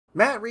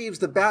Matt Reeves'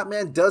 The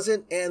Batman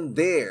doesn't end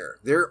there.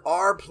 There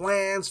are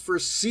plans for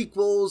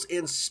sequels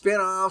and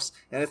spin-offs,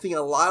 and I think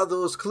a lot of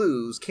those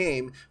clues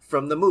came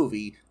from the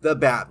movie The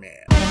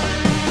Batman.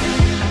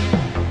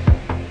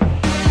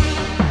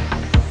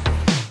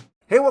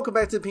 Hey, welcome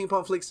back to Ping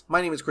Pong Flix.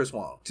 My name is Chris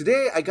Wong.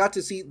 Today, I got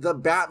to see The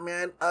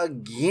Batman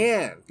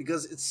again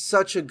because it's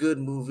such a good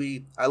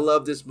movie. I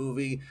love this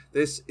movie.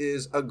 This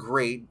is a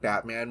great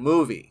Batman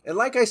movie. And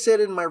like I said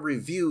in my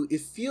review,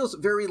 it feels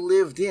very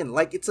lived in,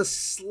 like it's a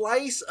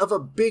slice of a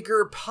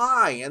bigger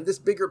pie. And this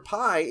bigger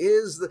pie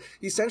is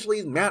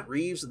essentially Matt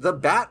Reeves' The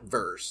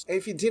Batverse. And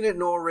if you didn't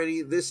know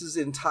already, this is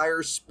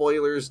entire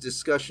spoilers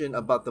discussion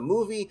about the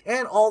movie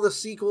and all the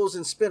sequels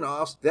and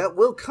spin-offs that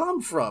will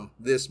come from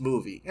this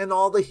movie and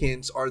all the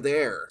hints are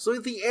there. So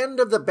at the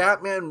end of the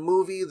Batman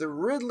movie, the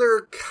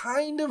Riddler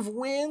kind of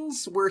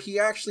wins, where he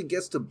actually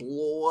gets to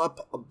blow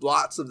up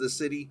lots of the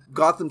city.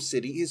 Gotham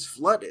City is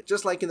flooded,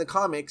 just like in the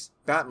comics,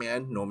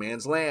 Batman No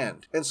Man's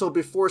Land. And so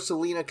before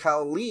Selina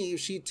Kyle leaves,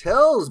 she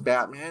tells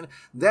Batman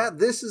that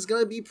this is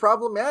going to be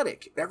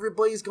problematic.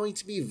 Everybody's going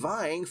to be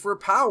vying for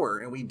power,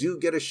 and we do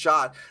get a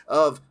shot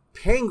of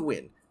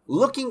Penguin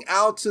looking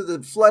out to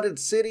the flooded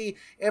city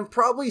and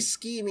probably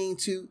scheming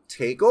to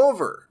take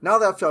over. Now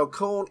that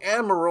Falcone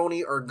and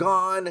Maroni are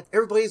gone,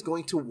 everybody's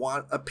going to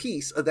want a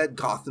piece of that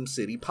Gotham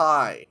City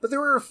pie. But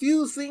there were a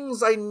few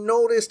things I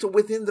noticed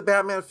within the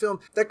Batman film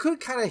that could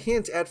kind of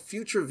hint at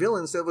future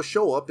villains that will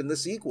show up in the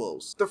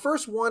sequels. The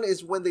first one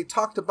is when they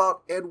talked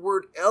about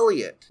Edward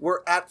Elliot,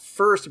 where at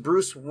first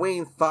Bruce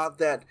Wayne thought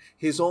that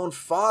his own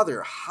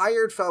father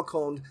hired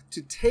Falcone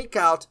to take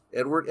out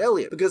Edward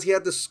Elliot because he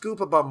had the scoop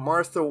about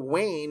Martha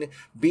Wayne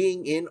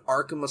being in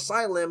Arkham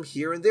Asylum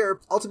here and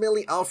there.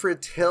 Ultimately,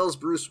 Alfred tells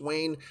Bruce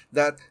Wayne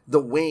that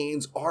the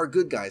Waynes are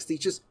good guys. They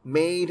just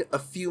made a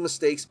few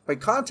mistakes by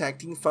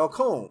contacting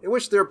Falcone, in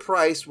which their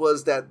price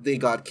was that they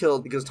got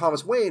killed because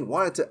Thomas Wayne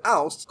wanted to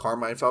oust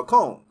Carmine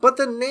Falcone. But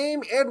the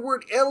name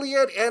Edward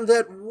Elliot and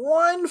that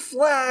one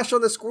flash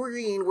on the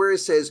screen where it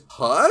says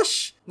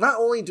Hush, not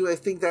only do I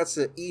think that's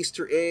an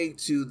Easter egg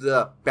to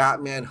the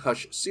Batman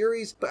Hush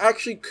series, but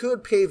actually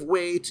could pave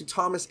way to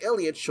Thomas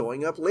Elliot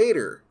showing up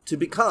later to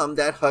become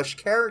that Hush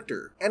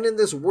character. And in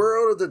this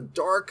world of the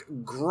dark,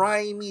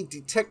 grimy,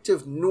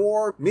 detective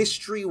noir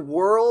mystery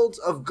world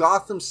of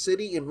Gotham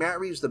City and Matt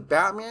Reeves' The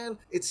Batman,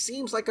 it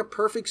seems like a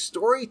perfect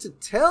story to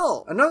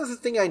tell. Another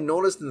thing I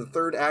noticed in the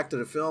third act of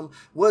the film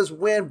was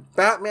when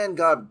Batman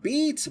got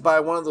beat by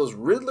one of those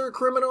Riddler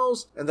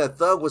criminals and that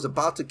thug was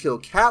about to kill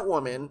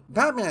Catwoman,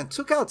 Batman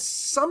took out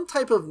some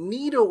type of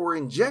needle or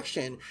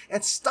injection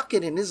and stuck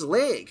it in his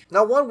leg.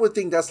 Now one would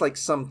think that's like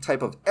some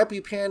type of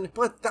EpiPen,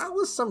 but that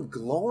was some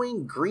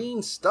glowing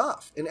green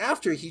stuff. And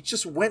after, he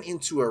just went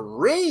into a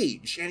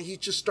rage and he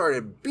just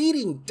started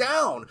beating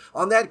down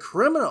on that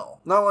criminal.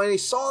 Now when I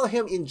saw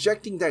him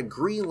injecting that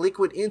green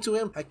liquid into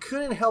him, I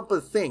couldn't help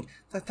but think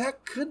that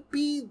that could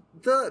be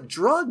the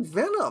drug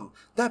Venom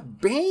that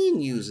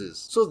Bane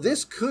uses. So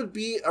this could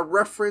be a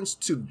reference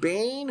to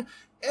Bane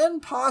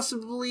and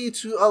possibly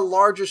to a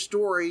larger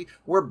story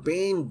where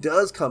Bane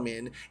does come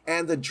in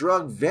and the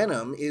drug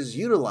Venom is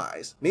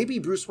utilized. Maybe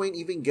Bruce Wayne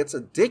even gets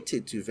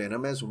addicted to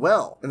Venom as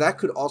well, and that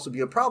could also be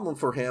a problem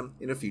for him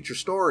in a future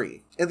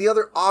story. And the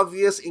other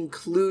obvious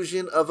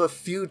inclusion of a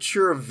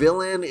future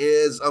villain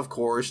is, of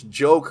course,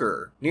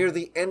 Joker. Near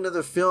the end of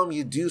the film,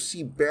 you do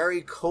see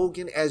Barry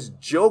Keoghan as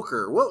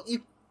Joker. Well,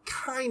 you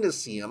kind of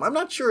see him. I'm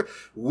not sure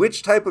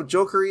which type of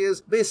Joker he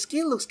is, but his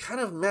skin looks kind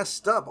of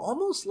messed up,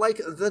 almost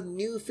like the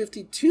new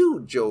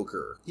 52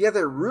 Joker. He had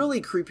that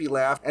really creepy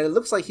laugh, and it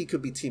looks like he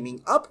could be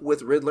teaming up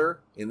with Riddler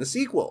in the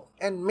sequel.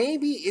 And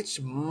maybe it's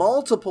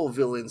multiple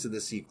villains in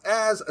the sequel,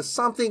 as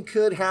something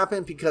could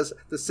happen because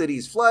the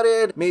city's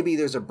flooded, maybe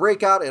there's a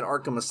breakout in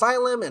Arkham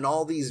Asylum, and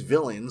all these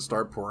villains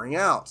start pouring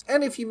out.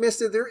 And if you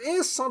missed it, there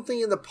is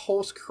something in the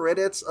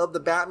post-credits of the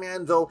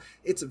Batman, though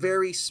it's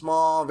very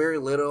small, very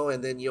little,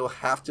 and then you'll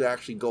have to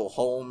actually go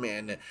home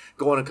and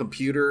go on a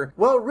computer.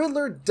 Well,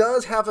 Riddler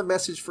does have a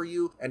message for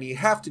you, and you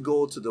have to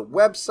go to the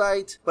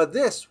website, but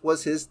this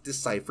was his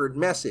deciphered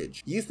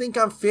message. You think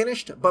I'm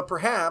finished, but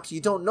perhaps you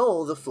don't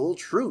know the full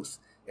truth.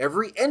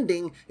 Every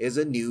ending is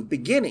a new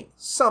beginning.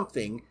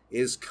 Something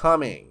is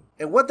coming.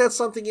 And what that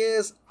something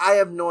is, I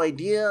have no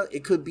idea.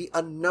 It could be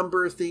a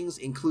number of things,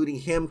 including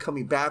him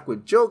coming back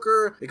with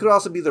Joker. It could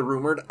also be the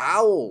rumored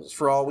owls,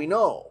 for all we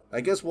know.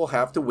 I guess we'll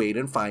have to wait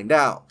and find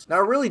out. Now,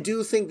 I really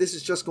do think this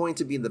is just going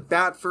to be in the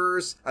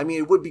Batverse. I mean,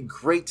 it would be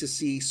great to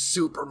see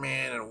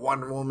Superman and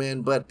Wonder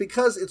Woman, but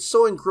because it's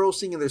so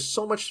engrossing and there's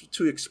so much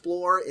to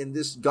explore in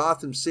this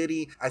Gotham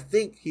City, I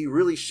think he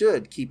really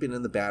should keep it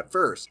in the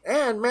Batverse.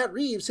 And Matt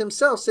Reeves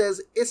himself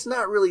says it's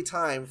not really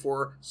time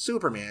for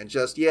Superman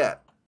just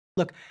yet.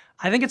 Look,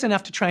 I think it's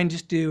enough to try and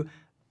just do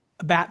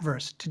a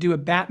Batverse, to do a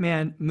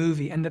Batman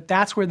movie, and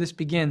that's where this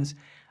begins.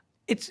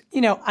 It's, you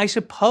know, I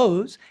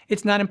suppose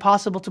it's not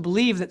impossible to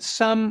believe that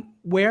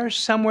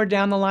somewhere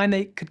down the line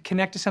they could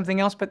connect to something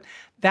else, but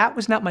that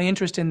was not my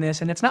interest in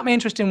this, and it's not my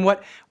interest in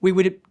what we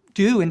would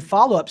do in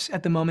follow-ups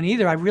at the moment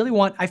either.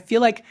 I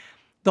feel like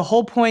the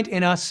whole point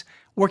in us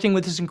working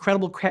with this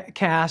incredible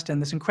cast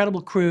and this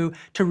incredible crew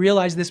to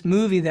realize this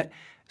movie that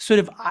sort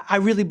of, I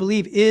really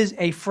believe, is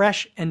a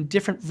fresh and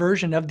different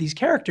version of these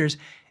characters,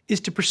 is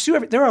to pursue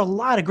there are a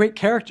lot of great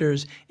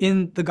characters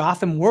in the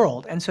Gotham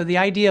world. And so the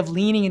idea of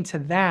leaning into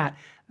that,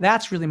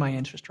 that's really my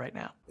interest right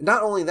now.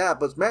 Not only that,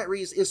 but Matt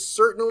Reeves is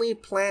certainly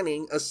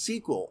planning a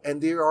sequel,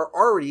 and they are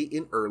already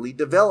in early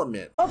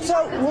development. Hope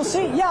so. We'll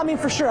see. Yeah, I mean,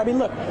 for sure. I mean,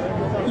 look,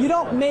 you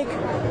don't make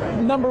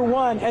number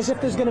one as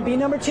if there's going to be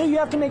number two. You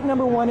have to make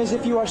number one as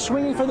if you are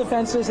swinging for the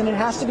fences, and it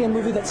has to be a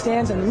movie that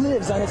stands and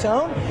lives on its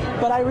own.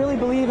 But I really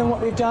believe in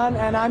what we've done,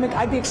 and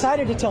I'd be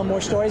excited to tell more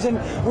stories. And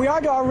we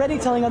are already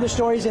telling other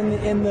stories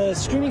in the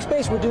streaming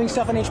space. We're doing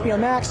stuff on HBO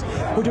Max.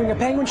 We're doing a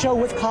Penguin show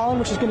with Colin,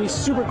 which is going to be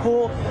super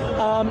cool.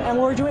 And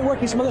we're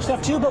working some other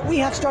stuff too. But we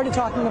have started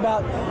talking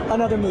about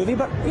another movie.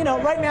 But, you know,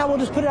 right now we'll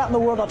just put it out in the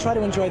world. I'll try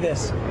to enjoy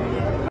this.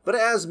 But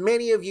as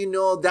many of you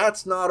know,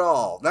 that's not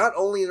all. Not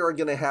only are they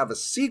going to have a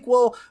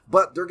sequel,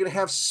 but they're going to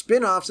have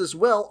spin-offs as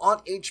well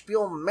on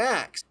HBO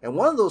Max. And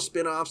one of those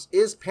spin-offs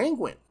is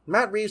Penguin.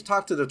 Matt Reeves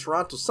talked to the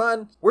Toronto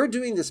Sun. We're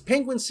doing this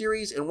Penguin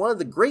series, and one of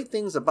the great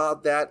things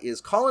about that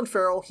is Colin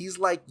Farrell, he's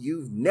like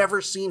you've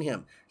never seen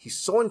him. He's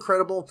so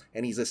incredible,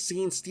 and he's a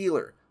scene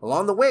stealer.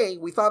 Along the way,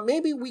 we thought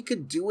maybe we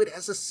could do it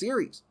as a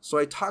series. So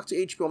I talked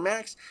to HBO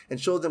Max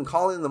and showed them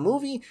Colin the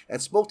movie and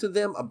spoke to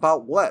them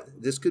about what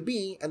this could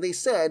be, and they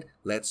said,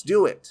 let's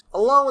do it.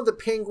 Along with the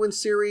Penguin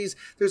series,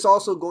 there's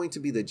also going to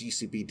be the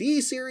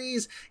GCPD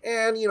series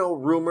and, you know,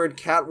 rumored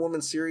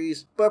Catwoman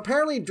series. But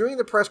apparently during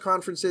the press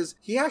conferences,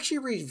 he actually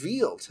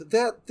revealed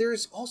that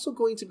there's also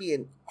going to be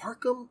an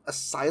Arkham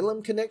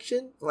Asylum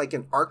connection, like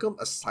an Arkham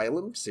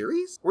Asylum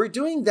series. We're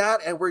doing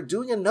that, and we're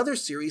doing another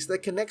series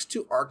that connects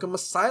to Arkham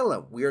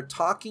Asylum. We are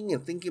talking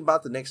and thinking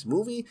about the next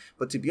movie,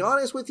 but to be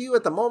honest with you,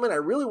 at the moment, I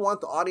really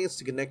want the audience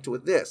to connect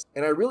with this.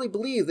 And I really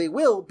believe they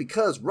will,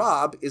 because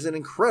Rob is an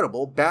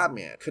incredible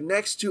Batman.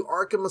 Connects to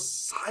Arkham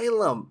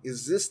Asylum.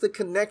 Is this the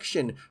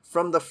connection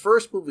from the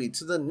first movie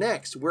to the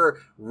next, where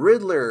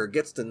Riddler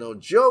gets to know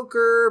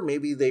Joker?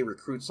 Maybe they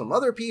recruit some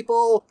other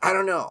people. I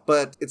don't know,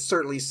 but it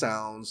certainly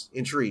sounds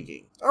intriguing.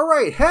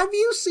 Alright, have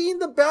you seen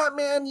the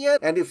Batman yet?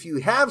 And if you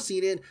have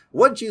seen it,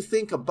 what do you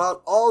think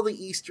about all the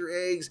Easter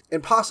eggs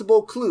and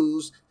possible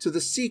clues to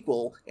the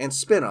sequel and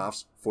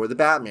spin-offs for the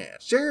Batman?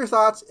 Share your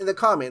thoughts in the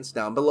comments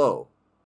down below.